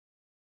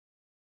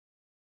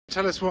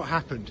Tell us what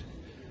happened.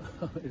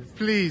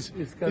 Please,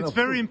 it's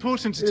very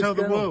important to tell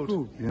the world.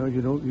 Coup.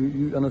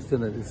 You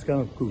understand that it's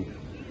kind of coup.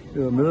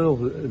 In the middle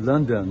of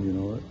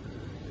London,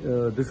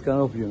 this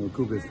kind of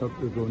coup is not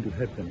going to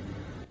happen.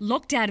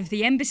 Locked out of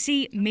the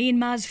embassy,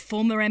 Myanmar's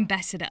former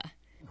ambassador.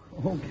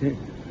 Okay,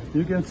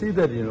 you can see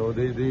that,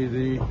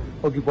 they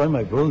occupy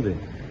my building.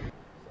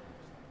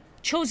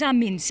 Kyaw Zwar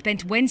Minn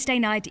spent Wednesday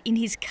night in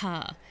his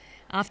car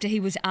after he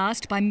was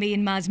asked by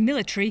Myanmar's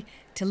military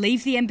to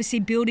leave the embassy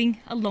building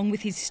along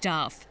with his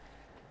staff.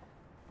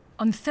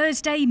 On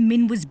Thursday,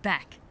 Minn was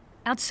back,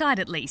 outside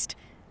at least,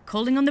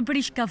 calling on the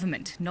British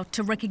government not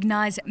to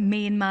recognise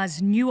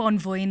Myanmar's new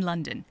envoy in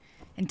London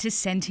and to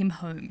send him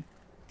home.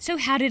 So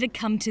how did it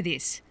come to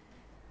this?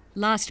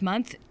 Last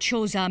month,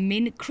 Kyaw Zwar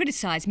Minn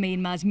criticised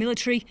Myanmar's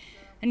military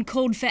and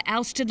called for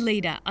ousted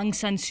leader Aung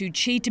San Suu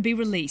Kyi to be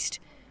released.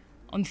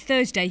 On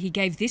Thursday, he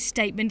gave this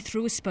statement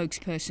through a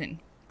spokesperson.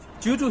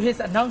 Due to his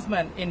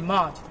announcement in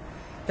March,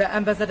 the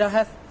ambassador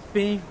has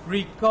been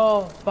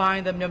recalled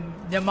by the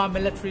Myanmar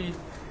military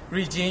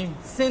regime.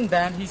 Since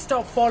then, he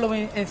stopped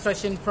following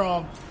instructions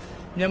from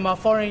Myanmar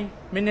Foreign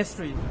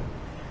Ministry,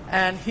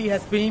 and he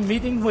has been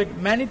meeting with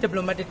many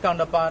diplomatic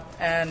counterparts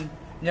and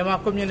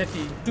Myanmar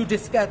community to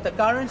discuss the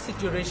current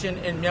situation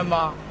in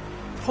Myanmar,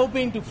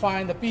 hoping to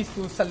find a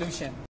peaceful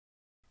solution.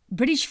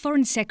 British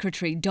Foreign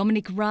Secretary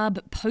Dominic Raab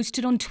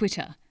posted on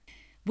Twitter,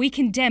 "We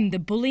condemn the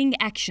bullying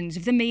actions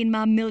of the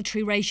Myanmar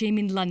military regime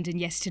in London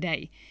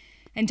yesterday,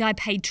 and I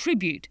pay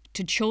tribute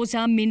to Kyaw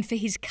Zwar Minn for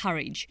his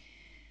courage.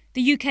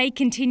 The UK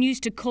continues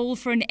to call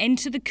for an end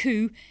to the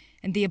coup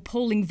and the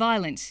appalling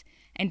violence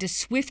and a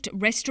swift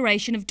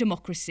restoration of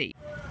democracy."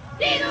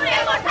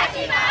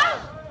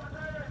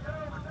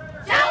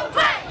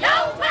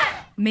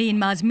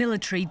 Myanmar's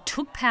military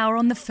took power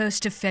on the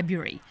 1st of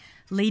February,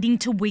 leading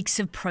to weeks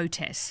of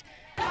protests.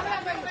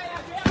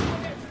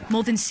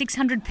 More than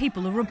 600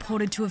 people are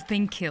reported to have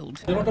been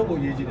killed.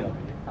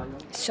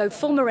 So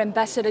former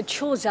Ambassador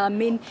Kyaw Zwar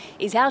Minn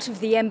is out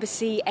of the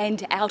embassy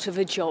and out of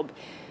a job.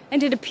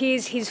 And it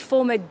appears his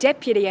former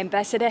deputy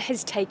ambassador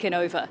has taken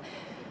over.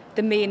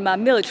 The Myanmar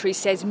military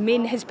says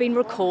Minn has been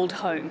recalled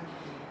home.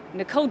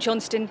 Nicole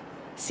Johnston,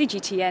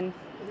 CGTN,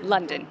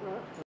 London.